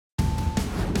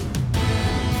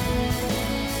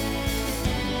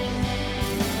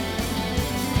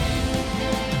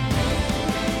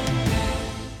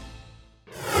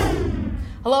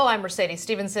Hello, I'm Mercedes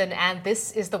Stephenson, and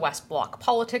this is the West Block: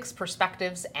 politics,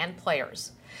 perspectives, and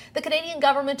players. The Canadian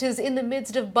government is in the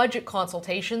midst of budget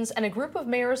consultations, and a group of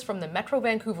mayors from the Metro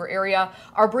Vancouver area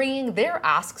are bringing their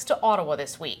asks to Ottawa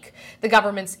this week. The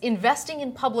government's Investing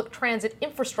in Public Transit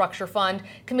Infrastructure Fund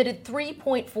committed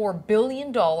 $3.4 billion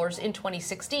in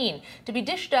 2016 to be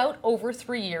dished out over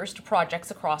 3 years to projects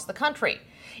across the country.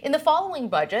 In the following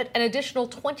budget, an additional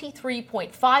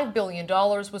 $23.5 billion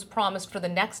was promised for the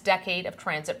next decade of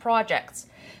transit projects.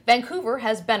 Vancouver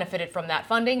has benefited from that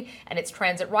funding, and its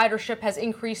transit ridership has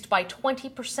increased by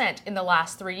 20% in the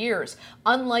last 3 years,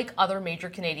 unlike other major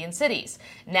Canadian cities.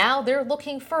 Now they're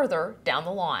looking further down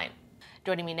the line.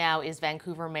 Joining me now is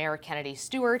Vancouver Mayor Kennedy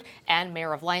Stewart and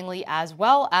Mayor of Langley, as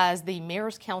well as the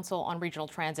Mayor's Council on Regional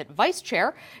Transit Vice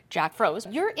Chair, Jack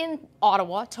Froese. You're in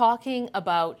Ottawa talking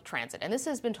about transit, and this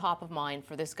has been top of mind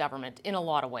for this government in a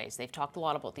lot of ways. They've talked a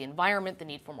lot about the environment, the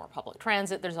need for more public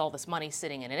transit. There's all this money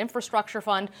sitting in an infrastructure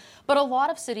fund, but a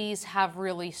lot of cities have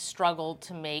really struggled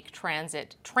to make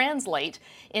transit translate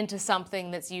into something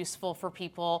that's useful for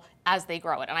people as they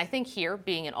grow it. And I think here,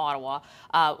 being in Ottawa,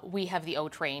 we have the O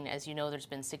train. As you know, there's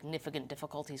been significant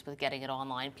difficulties with getting it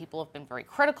online. People have been very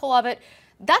critical of it.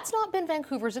 That's not been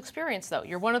Vancouver's experience, though.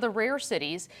 You're one of the rare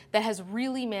cities that has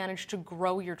really managed to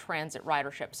grow your transit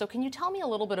ridership. So can you tell me a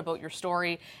little bit about your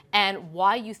story and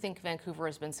why you think Vancouver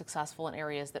has been successful in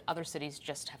areas that other cities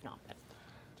just have not been?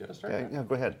 Do you want to start? Yeah,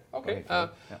 go ahead. Okay.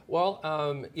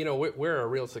 We're a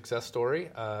real success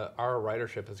story. Our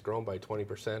ridership has grown by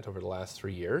 20% over the last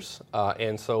 3 years.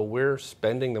 And so we're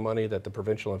spending the money that the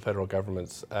provincial and federal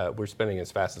governments, we're spending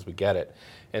as fast as we get it.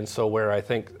 And so where I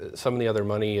think some of the other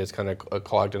money is kind of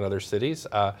clogged in other cities,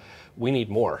 we need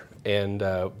more. And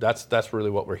that's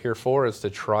really what we're here for, is to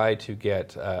try to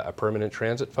get a permanent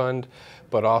transit fund,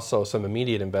 but also some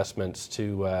immediate investments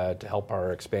to help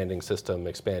our expanding system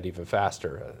expand even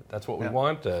faster. That's what we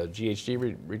want,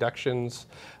 GHG reductions,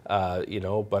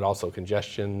 but also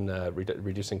congestion,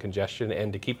 reducing congestion,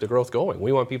 and to keep the growth going.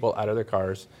 We want people out of their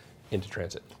cars into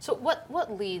transit. So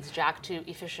what leads, Jack, to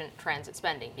efficient transit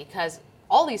spending? Because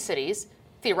all these cities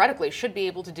theoretically should be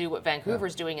able to do what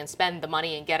Vancouver's doing and spend the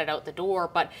money and get it out the door.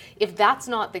 But if that's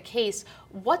not the case,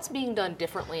 what's being done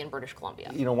differently in British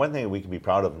Columbia? You know, one thing we can be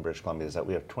proud of in British Columbia is that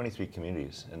we have 23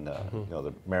 communities in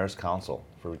the Mayor's Council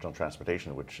for Regional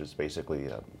Transportation, which is basically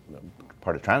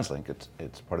part of TransLink.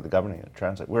 It's part of the governing of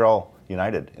Transit. We're all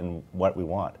united in what we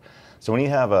want. So when you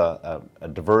have a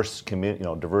diverse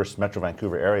diverse Metro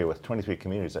Vancouver area with 23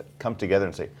 communities that come together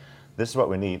and say, this is what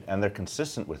we need, and they're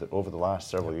consistent with it over the last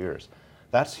several years,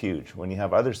 that's huge. When you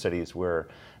have other cities where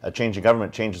a change in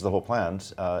government changes the whole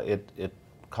plans, it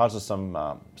causes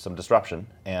some disruption,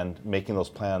 and making those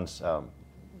plans,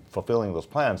 fulfilling those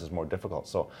plans is more difficult.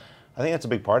 So I think that's a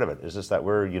big part of it, is just that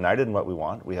we're united in what we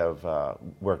want. We have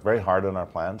worked very hard on our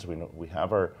plans. We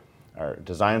have our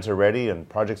designs are ready and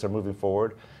projects are moving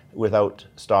forward without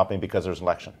stopping because there's an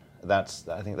election.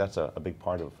 I think that's a big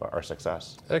part of our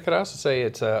success. I could also say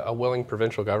it's a willing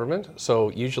provincial government. So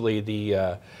usually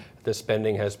the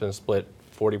spending has been split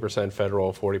 40%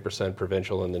 federal, 40%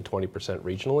 provincial, and then 20%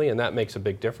 regionally, and that makes a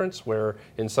big difference, where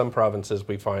in some provinces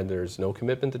we find there's no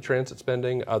commitment to transit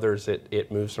spending, others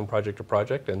it moves from project to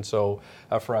project, and so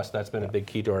for us that's been a big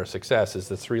key to our success, is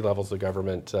the three levels of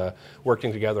government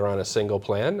working together on a single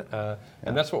plan,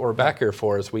 and that's what we're back here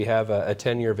for, is we have a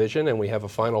 10-year vision and we have a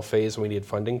final phase we need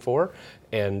funding for,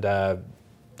 and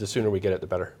the sooner we get it, the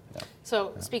better.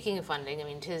 So, speaking of funding, I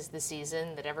mean, 'tis the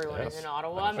season that everyone is in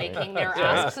Ottawa making their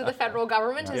asks of the federal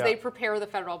government as they prepare the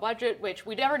federal budget, which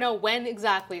we never know when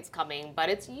exactly it's coming, but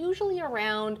it's usually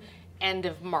around end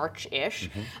of March-ish.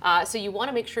 So you want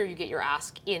to make sure you get your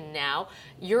ask in now.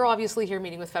 You're obviously here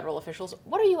meeting with federal officials.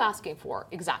 What are you asking for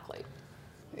exactly?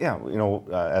 Yeah,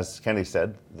 as Kennedy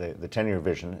said, the 10-year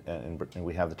vision, and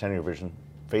we have the 10-year vision.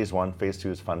 Phase 1, Phase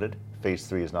 2 is funded, Phase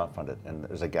 3 is not funded, and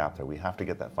there's a gap there. We have to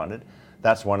get that funded.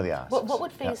 That's one of the asks. What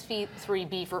would Phase 3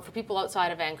 be for people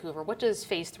outside of Vancouver? What does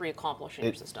Phase 3 accomplish in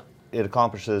your system? It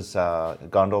accomplishes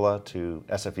gondola to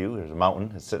SFU. There's a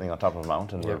mountain. It's sitting on top of a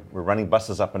mountain. We're running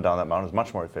buses up and down that mountain. It's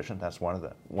much more efficient. That's one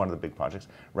of the big projects.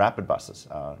 Rapid buses,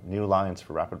 new lines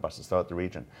for rapid buses throughout the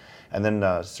region, and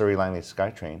then Surrey-Langley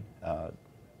SkyTrain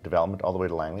development all the way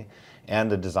to Langley,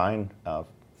 and the design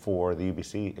for the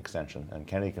UBC extension, and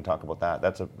Kennedy can talk about that.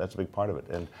 That's a big part of it.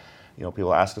 And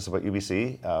people ask us about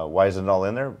UBC. Why isn't it all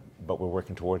in there? But we're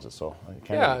working towards it. So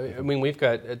I mean, we've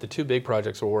got the two big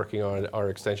projects we're working on are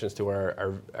extensions to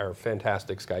our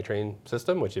fantastic SkyTrain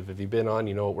system, which if you've been on,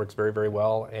 it works very, very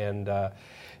well.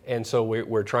 And so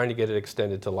we're trying to get it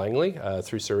extended to Langley,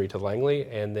 through Surrey to Langley,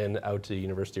 and then out to the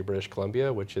University of British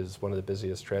Columbia, which is one of the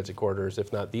busiest transit corridors,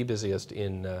 if not the busiest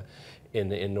in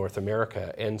North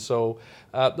America. And so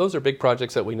those are big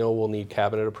projects that we know will need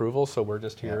cabinet approval, so we're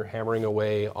just here hammering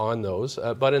away on those.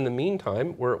 But in the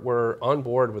meantime, we're on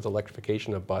board with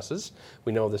electrification of buses.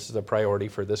 We know this is a priority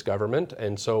for this government,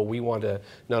 and so we want to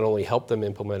not only help them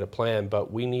implement a plan,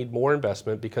 but we need more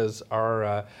investment because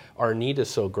our need is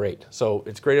so great. So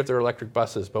it's great if they're electric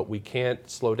buses, but we can't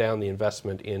slow down the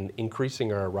investment in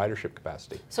increasing our ridership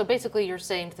capacity. So basically you're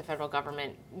saying to the federal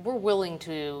government, we're willing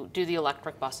to do the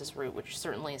electric buses route, which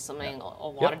certainly is something a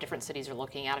lot of different cities are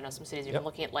looking at. I know some cities are even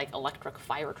looking at like electric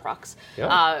fire trucks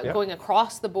going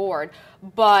across the board,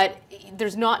 but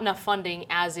there's not enough funding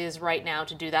as is right now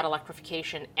to do that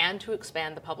electrification and to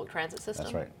expand the public transit system.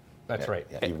 That's right. That's right.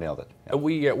 Yeah, you've nailed it.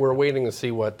 Yeah. We're waiting to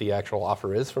see what the actual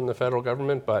offer is from the federal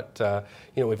government, but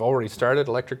we've already started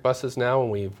electric buses now,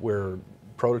 and we're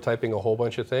prototyping a whole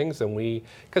bunch of things, and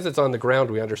because it's on the ground,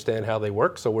 we understand how they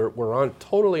work. So we're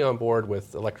totally on board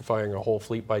with electrifying our whole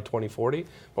fleet by 2040,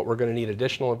 but we're going to need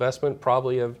additional investment,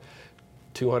 probably of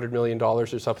 $200 million or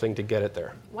something to get it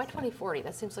there. Why 2040?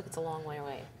 That seems like it's a long way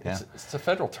away. Yeah. It's a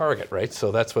federal target, right?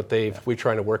 So that's what we're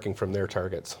trying to working from their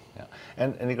targets. Yeah,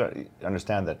 and you got to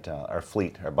understand that our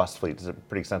bus fleet, is a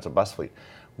pretty extensive bus fleet.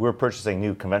 We're purchasing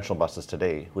new conventional buses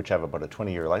today, which have about a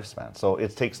 20-year lifespan. So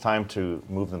it takes time to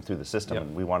move them through the system,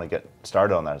 and we want to get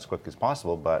started on that as quickly as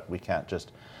possible, but we can't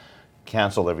just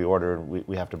cancel every order.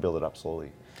 We have to build it up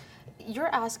slowly.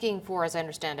 You're asking for, as I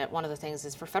understand it, one of the things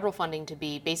is for federal funding to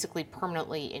be basically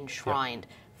permanently enshrined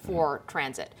for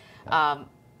transit.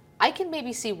 I can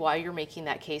maybe see why you're making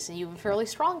that case, and you have a fairly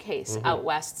strong case out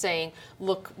west saying,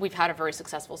 look, we've had a very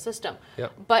successful system.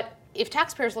 But if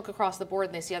taxpayers look across the board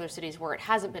and they see other cities where it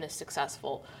hasn't been as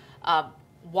successful,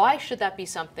 why should that be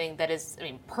something that is,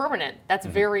 permanent? That's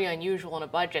very unusual in a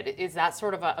budget. Is that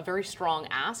sort of a very strong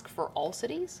ask for all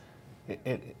cities?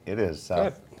 It is.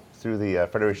 Through the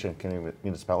Federation of Canadian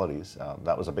Municipalities,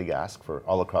 that was a big ask for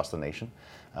all across the nation.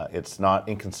 It's not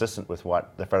inconsistent with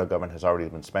what the federal government has already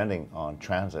been spending on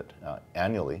transit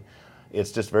annually.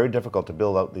 It's just very difficult to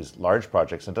build out these large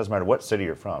projects. And it doesn't matter what city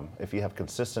you're from. If you have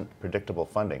consistent, predictable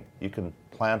funding, you can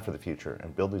plan for the future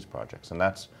and build these projects. And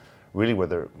that's really where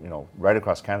they're, right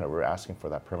across Canada, we're asking for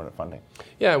that permanent funding.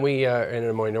 Yeah, we are in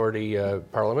a minority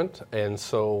parliament, and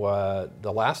so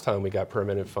the last time we got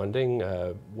permanent funding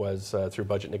was through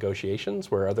budget negotiations,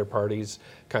 where other parties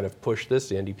kind of pushed this.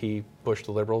 The NDP pushed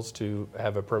the Liberals to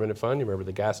have a permanent fund. You remember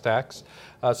the gas tax.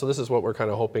 So this is what we're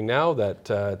kind of hoping now, that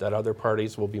other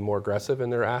parties will be more aggressive in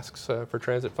their asks for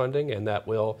transit funding, and that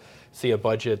we'll see a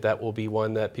budget that will be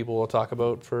one that people will talk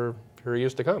about for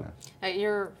years to come.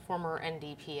 You're former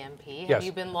NDP MP. Yes. Have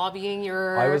you been lobbying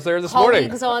your I was there this morning. On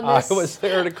this? I was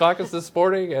there to caucus this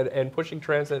morning and pushing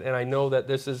transit, and I know that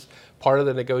this is part of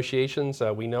the negotiations.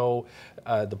 We know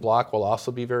the Bloc will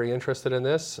also be very interested in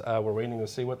this. We're waiting to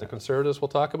see what the Conservatives will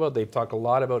talk about. They've talked a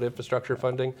lot about infrastructure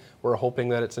funding. We're hoping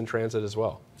that it's in transit as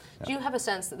well. Do you have a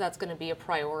sense that that's going to be a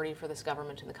priority for this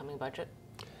government in the coming budget?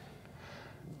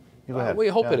 Go ahead. We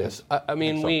hope it is. I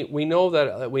mean, we know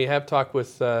that we have talked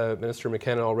with Minister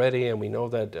McKenna already, and we know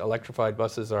that electrified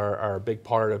buses are a big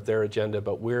part of their agenda,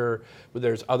 but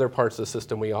there's other parts of the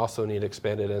system we also need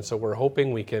expanded, and so we're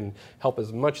hoping we can help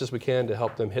as much as we can to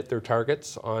help them hit their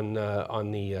targets on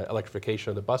the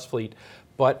electrification of the bus fleet.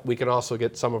 But we can also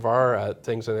get some of our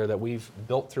things in there that we've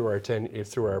built through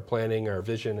our planning, our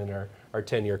vision, and our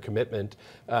 10-year commitment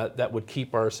that would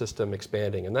keep our system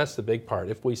expanding. And that's the big part.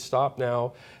 If we stop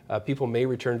now, people may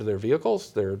return to their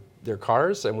vehicles, their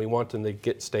cars, and we want them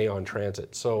to stay on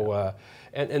transit. So,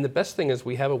 and the best thing is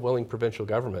we have a willing provincial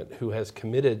government who has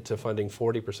committed to funding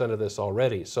 40% of this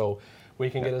already. So we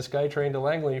can get a SkyTrain to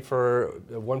Langley for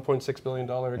a $1.6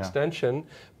 billion extension,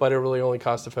 but it really only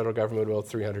costs the federal government about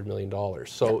 $300 million.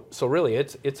 So really,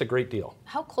 it's a great deal.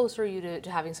 How close are you to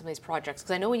having some of these projects?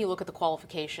 Because I know when you look at the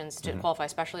qualifications to qualify,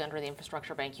 especially under the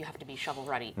infrastructure bank, you have to be shovel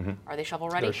ready. Are they shovel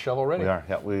ready? They're shovel ready. We are.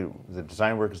 Yeah, the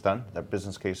design work is done. The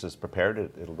business case is prepared.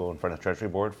 It'll go in front of the Treasury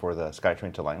Board for the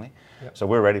SkyTrain to Langley. Yep. So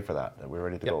we're ready for that. We're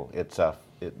ready to go. It's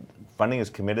funding is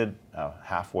committed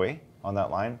halfway on that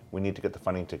line. We need to get the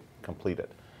funding to complete it,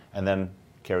 and then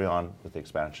carry on with the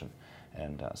expansion.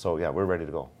 And so, yeah, we're ready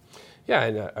to go. Yeah,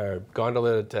 and our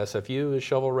gondola at SFU is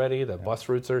shovel ready. The bus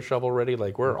routes are shovel ready.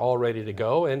 Like, we're all ready to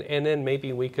go. And then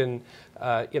maybe we can,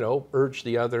 urge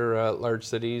the other large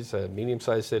cities,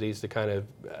 medium-sized cities, to kind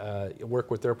of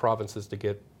work with their provinces to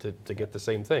get the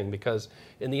same thing. Because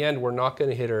in the end, we're not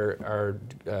going to hit our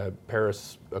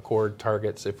Paris Accord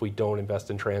targets if we don't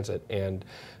invest in transit. And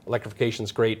electrification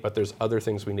is great, but there's other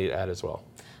things we need to add as well.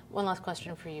 One last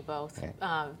question for you both. Okay.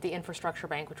 The infrastructure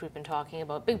bank, which we've been talking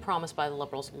about, big promise by the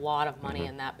Liberals, a lot of money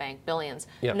in that bank, billions.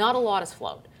 Yep. Not a lot has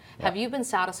flowed. Yep. Have you been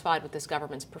satisfied with this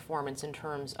government's performance in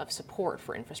terms of support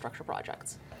for infrastructure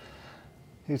projects?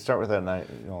 You start with that, and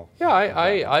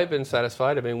I've been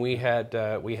satisfied. I mean, we had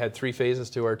 3 phases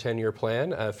to our 10-year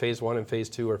plan. Phase 1 and Phase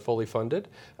 2 are fully funded.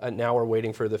 Now we're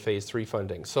waiting for the Phase 3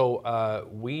 funding. So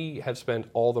we have spent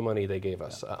all the money they gave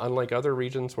us. Unlike other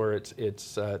regions where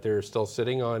they're still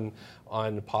sitting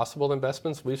on possible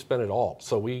investments, we've spent it all.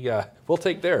 So we'll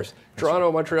take theirs.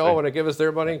 Toronto, Montreal, want to give us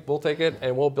their money, we'll take it,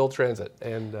 and we'll build transit.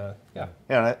 And and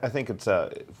I think it's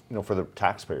for the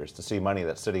taxpayers to see money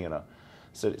that's sitting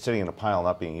in a pile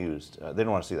not being used. They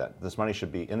don't want to see that. This money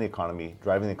should be in the economy,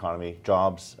 driving the economy,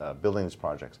 jobs, building these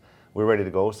projects. We're ready to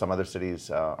go. Some other cities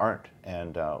aren't.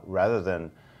 And rather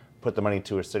than put the money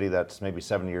to a city that's maybe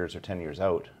 7 years or 10 years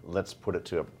out, let's put it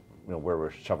to where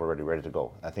we're shovel ready to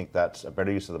go. I think that's a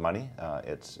better use of the money.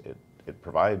 It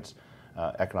provides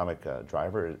economic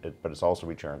driver, but it's also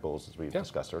reaching our goals, as we've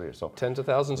discussed earlier. So tens of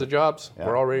thousands of jobs.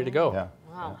 We're all ready to go.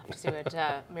 Wow, I'll have to see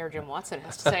what Mayor Jim Watson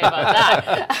has to say about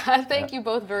that. Thank you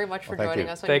both very much for joining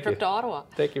us on your trip to Ottawa.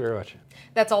 Thank you very much.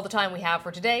 That's all the time we have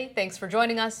for today. Thanks for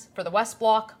joining us. For the West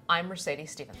Block, I'm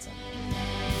Mercedes Stephenson.